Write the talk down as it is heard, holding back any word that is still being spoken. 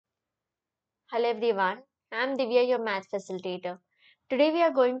Hello everyone, I am Divya, your math facilitator. Today we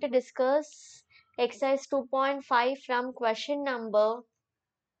are going to discuss exercise 2.5 from question number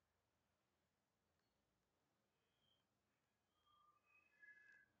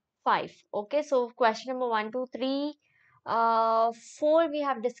 5. Okay, so question number 1, 2, 3, 4 we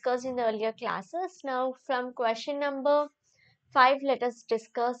have discussed in the earlier classes. Now from question number 5, let us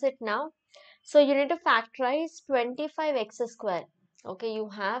discuss it now. So you need to factorize 25x square. Okay, you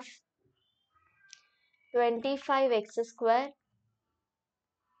have 25x square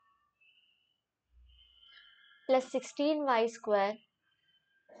plus 16y square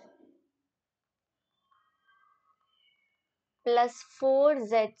plus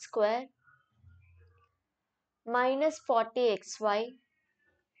 4z square minus 40xy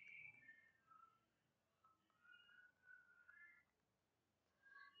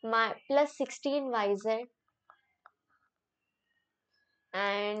plus 16yz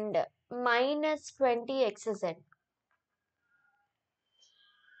and minus 20xz.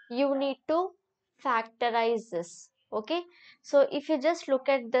 You need to factorize this. Okay, so if you just look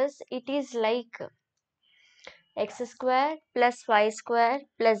at this, it is like x square plus y square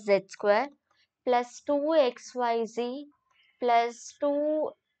plus z square plus 2xyz plus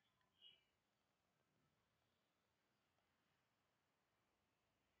 2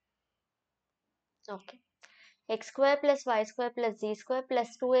 okay x square plus y square plus z square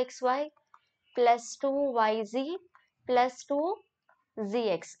plus 2xy plus 2yz plus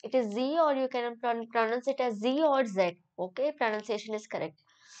 2zx. It is z, or you can pronounce it as z or z. Okay, pronunciation is correct.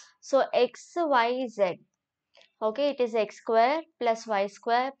 So x y z. Okay, it is x square plus y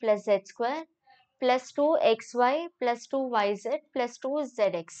square plus z square plus 2xy plus 2yz plus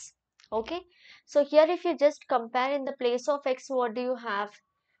 2zx. Okay, so here if you just compare, in the place of x, what do you have?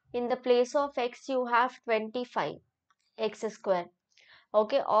 In the place of x you have 25 x square.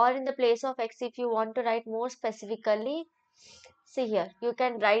 Okay, or in the place of x, if you want to write more specifically, see here, you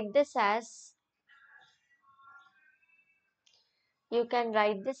can write this as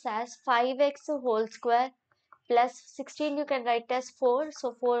 5x whole square plus 16, you can write as 4.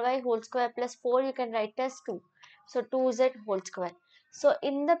 So 4y whole square plus 4 you can write as 2. So 2z whole square. So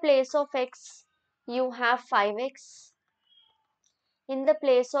in the place of x you have 5x. In the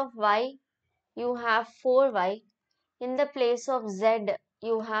place of y you have 4y. In the place of z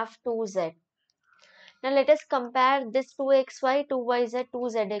you have 2z. Now let us compare this 2xy, 2yz,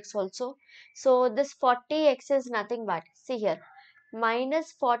 2zx also. So this 40x is nothing but, see here,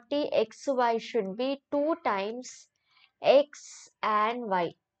 minus 40xy should be 2 times x and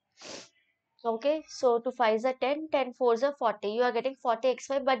y. Okay, so 2 5s are 10, 10 4s are 40. You are getting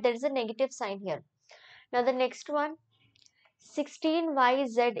 40xy, but there is a negative sign here. Now the next one,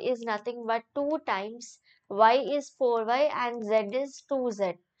 16yz is nothing but 2 times y is 4y and z is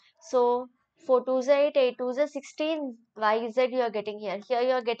 2z. So 4 2s are 8, 8 2s are 16 yz you are getting here. Here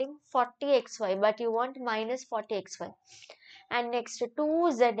you are getting 40xy, but you want minus 40xy. And next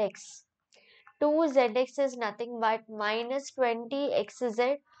 2zx. 2zx is nothing but minus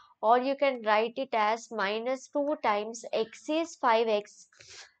 20xz, or you can write it as minus 2 times x is 5x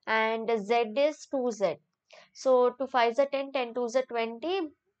and z is 2z. So 2 5s are 10, 10 2s are 20,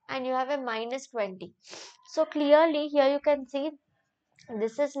 and you have a minus 20. So clearly here you can see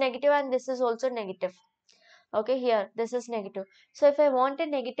this is negative and this is also negative. Okay, here this is negative. So if I want a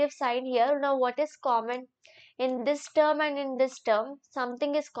negative sign here, now what is common? In this term and in this term,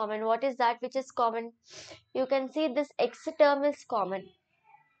 something is common. What is that which is common? You can see this x term is common.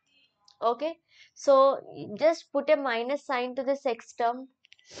 Okay, so just put a minus sign to this x term.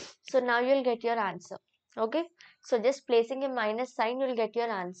 So now you'll get your answer. Okay, so just placing a minus sign, you'll get your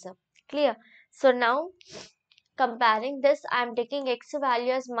answer. Clear? So now comparing this, I am taking x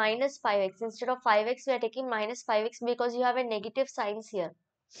value as minus 5x. Instead of 5x, we are taking minus 5x because you have a negative signs here.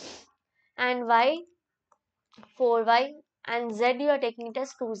 And y, 4y, and z you are taking it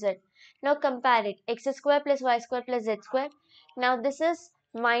as 2z. Now compare it, x square plus y square plus z square. Now this is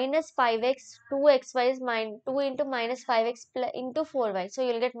minus 5x, 2xy is 2 into minus 5x into 4y. So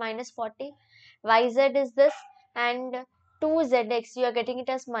you'll get minus 40. Yz is this, and 2zx you are getting it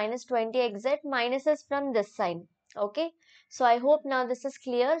as minus 20xz. Minus is from this side. Okay, so I hope now this is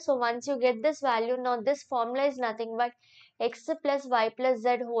clear. So once you get this value, now this formula is nothing but x plus y plus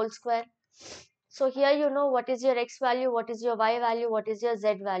z whole square. So here you know what is your x value, what is your y value, what is your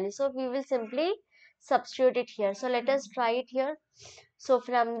z value. So we will simply substitute it here. So let us try it here. So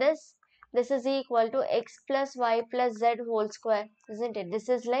from this is equal to x plus y plus z whole square, isn't it? This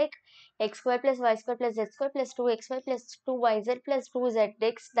is like x square plus y square plus z square plus 2xy plus 2yz plus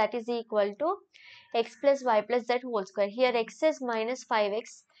 2zx, that is equal to x plus y plus z whole square. Here x is minus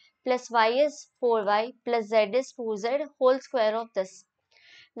 5x plus y is 4y plus z is 2z whole square of this.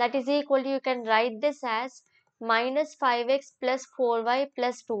 That is equal to, you can write this as minus 5x plus 4y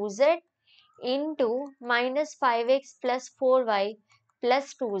plus 2z into minus 5x plus 4y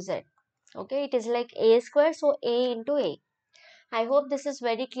plus 2z. Okay, it is like a square, so a into a. I hope this is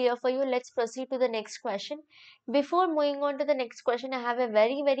very clear for you. Let's proceed to the next question. Before moving on to the next question, I have a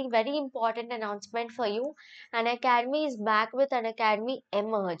very important announcement for you. An Academy is back with An Academy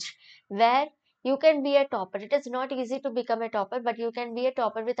Emerge, where you can be a topper. It is not easy to become a topper, but you can be a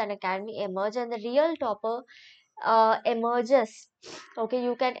topper with An Academy Emerge, and the real topper emerges. Okay,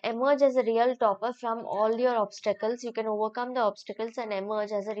 you can emerge as a real topper from all your obstacles. You can overcome the obstacles and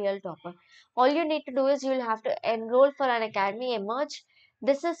emerge as a real topper. All you need to do is you'll have to enroll for An Academy Emerge.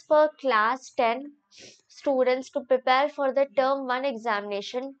 This is for class 10 students to prepare for the term 1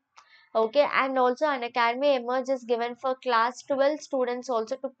 examination. Okay, and also An Academy Emerge is given for class 12 students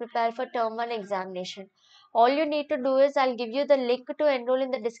also to prepare for term 1 examination. All you need to do is, I'll give you the link to enroll in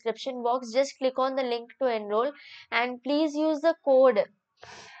the description box. Just click on the link to enroll and please use the code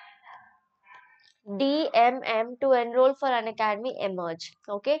DMM to enroll for An Academy Emerge.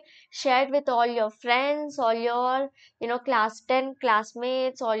 Okay, share it with all your friends, all your class 10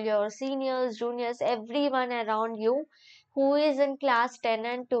 classmates, all your seniors, juniors, everyone around you who is in class 10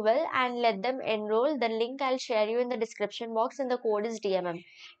 and 12, and let them enroll. The link I'll share you in the description box, and the code is DMM.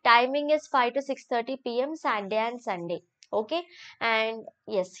 Timing is 5 to 6:30 p.m. Saturday and Sunday. Okay, and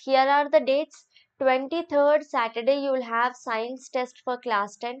yes, here are the dates. 23rd Saturday you will have science test for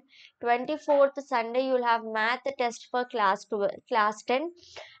class 10. 24th Sunday you will have math test for class 12, class 10,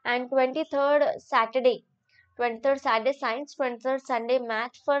 and 23rd Saturday science, 23rd Sunday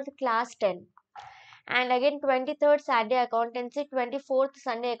math for class 10, and again 23rd Saturday accountancy, 24th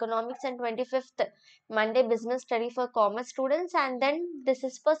Sunday economics, and 25th Monday business study for commerce students, and then this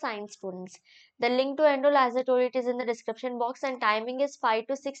is for science students. The link to enroll, as I told, it is in the description box, and timing is 5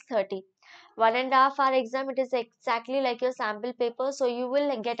 to 6:30. 1.5 hour exam. It is exactly like your sample paper, so you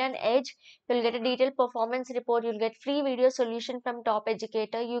will get an edge. You'll get a detailed performance report. You'll get free video solution from top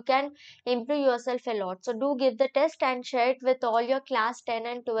educator. You can improve yourself a lot. So do give the test and share it with all your class 10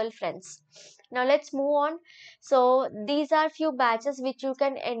 and 12 friends. Now let's move on. So these are few batches which you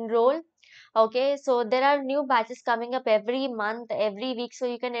can enroll. Okay, so there are new batches coming up every month, every week, so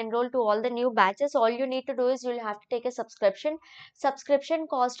you can enroll to all the new batches. All you need to do is, you'll have to take a subscription. Subscription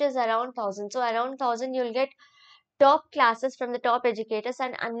cost is around 1000. So around 1000 you'll get top classes from the top educators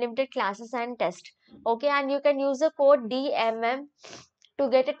and unlimited classes and test. Okay, and you can use the code DMM to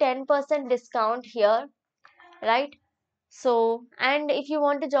get a 10% discount here, right? So, and if you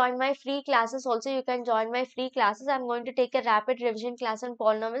want to join my free classes also, you can join my free classes. I'm going to take a rapid revision class on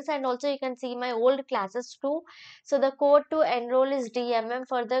polynomials, and also you can see my old classes too. So the code to enroll is DMM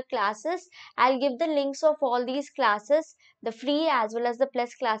for the classes. I'll give the links of all these classes, the free as well as the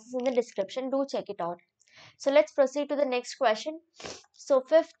plus classes, in the description. Do check it out. So let's proceed to the next question. So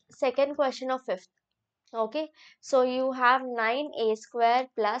second question of fifth. Okay, so you have 9a square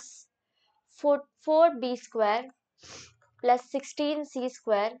plus 4b square plus 16c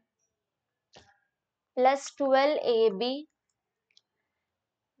square plus 12ab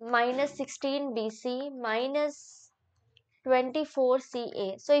minus 16bc minus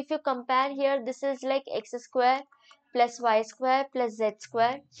 24ca. So if you compare here, this is like x square plus y square plus z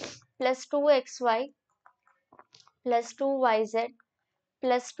square plus 2xy plus 2yz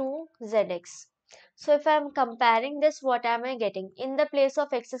plus 2zx. So if I am comparing this, what am I getting? In the place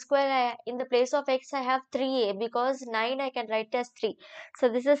of x square, in the place of x, I have 3a, because 9 I can write as 3. So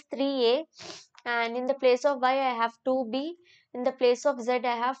this is 3a, and in the place of y, I have 2b. In the place of z,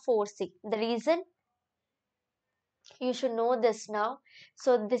 I have 4c. The reason, you should know this now.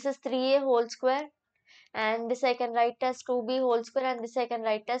 So this is 3a whole square, and this I can write as 2b whole square, and this I can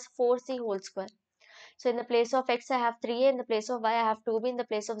write as 4c whole square. So in the place of x, I have 3a, in the place of y, I have 2b, in the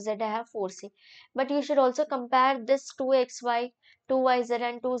place of z, I have 4c. But you should also compare this 2xy, 2yz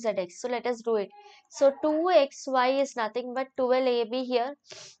and 2zx. So let us do it. So 2xy is nothing but 12ab here.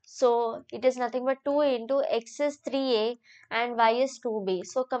 So it is nothing but 2 into x is 3a and y is 2b.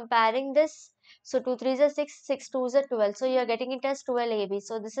 So comparing this, so 2 3 is 6, 6 2 is 12. So you are getting it as 12ab.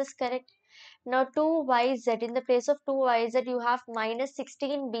 So this is correct. Now 2yz, in the place of 2yz, you have minus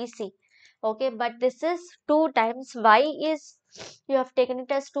 16bc. Okay, but this is 2 times y is, you have taken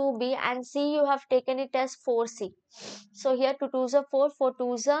it as 2b, and c you have taken it as 4c. So here 2 2s are 4, 4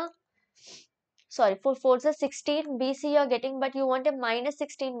 2s are, sorry, 4 4s are 16 bc you are getting, but you want a minus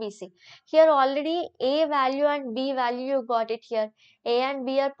 16 bc. Here already a value and b value you got it here. A and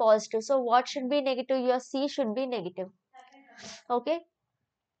b are positive. So what should be negative? Your c should be negative. Okay.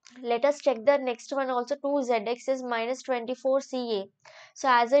 Let us check the next one also. 2zx is minus 24ca. So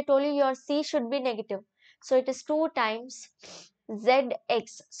as I told you, your c should be negative. So it is 2 times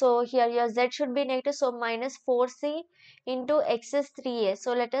zx. So here your z should be negative. So minus 4c into x is 3a.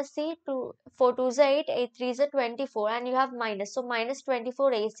 So let us see, 4 2s are 8, 8 3s are 24, and you have minus. So minus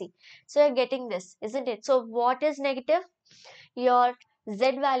 24ac. So you're getting this, isn't it? So what is negative? Your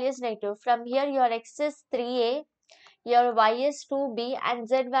z value is negative. From here your x is 3a, your y is 2b, and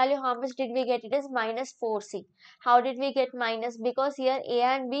z value, how much did we get? It is minus 4c. How did we get minus? Because here a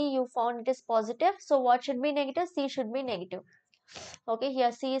and b you found it is positive. So what should be negative? C should be negative. Okay,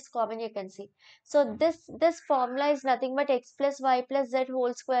 here c is common, you can see. So this formula is nothing but x plus y plus z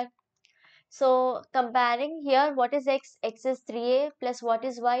whole square. So comparing here, what is x? X is 3a, plus what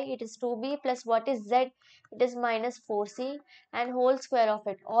is y? It is 2b, plus what is z? It is minus 4c, and whole square of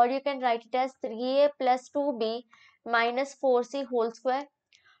it. Or you can write it as 3a plus 2b minus 4c whole square.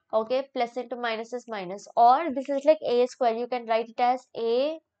 Okay, plus into minus is minus. Or this is like a square. You can write it as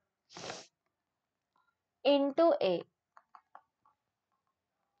a into a.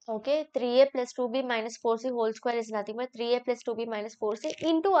 Okay, 3a plus 2b minus 4c whole square is nothing but 3a plus 2b minus 4c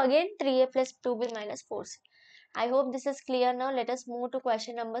into again 3a plus 2b minus 4c. I hope this is clear now. Let us move to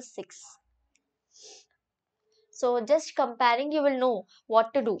question number 6. So just comparing, you will know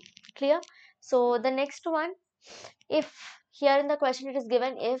what to do. Clear? So the next one, if here in the question it is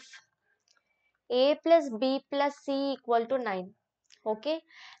given if a plus b plus c equal to 9. Okay,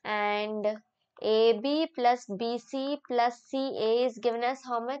 and ab plus bc plus ca is given as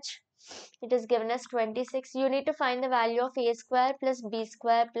how much? It is given as 26. You need to find the value of a square plus b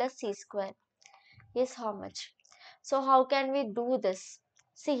square plus c square is how much. So how can we do this?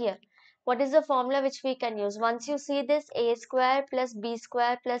 See here, what is the formula which we can use? Once you see this a square plus b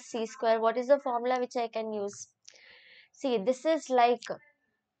square plus c square, what is the formula which I can use? See, this is like,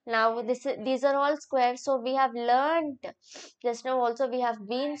 now these are all squares, so we have learned just now also, we have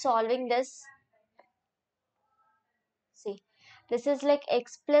been solving this. See, this is like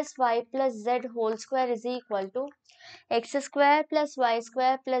x plus y plus z whole square is equal to x square plus y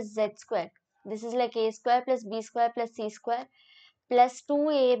square plus z square. This is like a square plus b square plus c square plus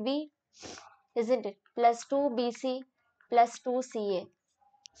 2ab, isn't it? Plus 2bc plus 2ca.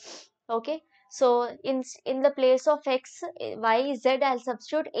 Okay, so in the place of x, y, z, I'll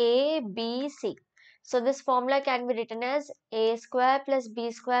substitute a, b, c. So this formula can be written as a square plus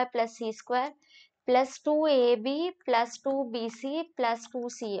b square plus c square plus 2ab plus 2bc plus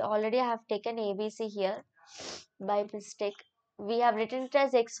 2c. Already I have taken abc here by mistake. We have written it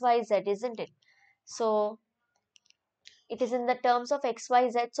as xyz, isn't it? So it is in the terms of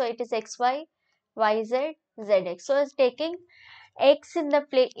xyz, so it is xy, yz, zx. So it's taking x in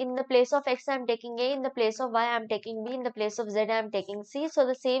the place of x I am taking a, in the place of y I am taking b, in the place of z I am taking c. So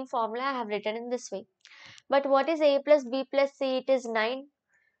the same formula I have written in this way. But what is a plus b plus c? It is 9.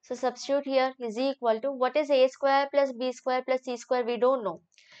 So substitute here is equal to, what is a square plus b square plus c square? We don't know.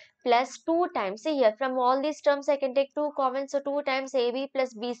 Plus 2 times, see here, from all these terms I can take 2 common, so 2 times ab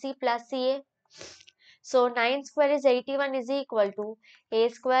plus bc plus ca. So 9 square is 81 is equal to a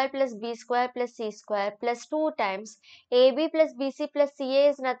square plus b square plus c square plus 2 times ab plus bc plus ca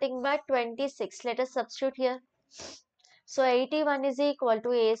is nothing but 26. Let us substitute here. So 81 is equal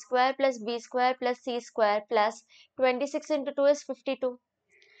to a square plus b square plus c square plus 26 into 2 is 52.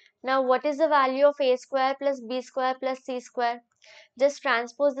 Now what is the value of a square plus b square plus c square? Just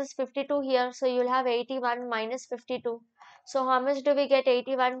transpose this 52 here. So you'll have 81 minus 52. So how much do we get?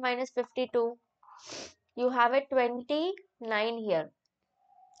 81 minus 52. You have a 29 here.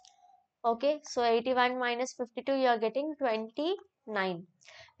 Okay, so 81 minus 52, you are getting 29,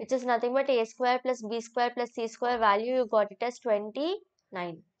 which is nothing but a square plus b square plus c square value. You got it as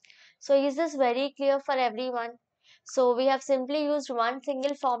 29. So is this very clear for everyone? So we have simply used one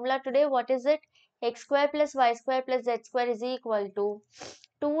single formula today. What is it? X square plus y square plus z square is equal to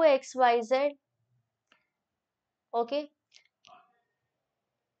 2xyz. Okay,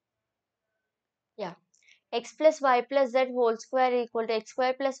 yeah. X plus y plus z whole square equal to x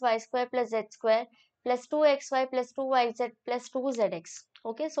square plus y square plus z square plus 2xy plus 2yz plus 2zx.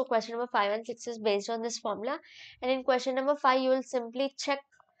 Okay, so question number 5 and 6 is based on this formula. And in question number 5, you will simply check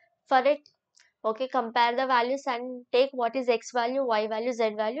for it. Okay, compare the values and take what is x value, y value,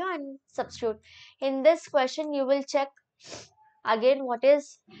 z value and substitute. In this question, you will check again what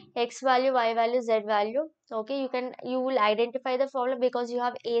is x value, y value, z value. Okay, you will identify the formula because you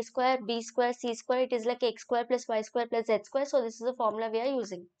have a square, b square, c square. It is like x square plus y square plus z square. So this is the formula we are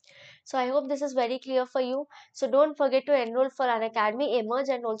using. So I hope this is very clear for you. So don't forget to enroll for Unacademy Emerge,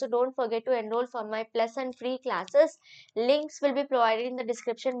 and also don't forget to enroll for my plus and free classes. Links will be provided in the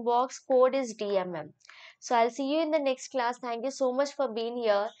description box. Code is DMM. So I'll see you in the next class. Thank you so much for being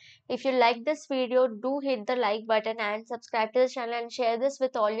here. If you like this video, do hit the like button and subscribe to the channel and share this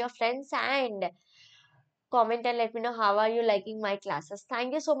with all your friends, and comment and let me know how are you liking my classes.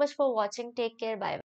 Thank you so much for watching. Take care. Bye bye.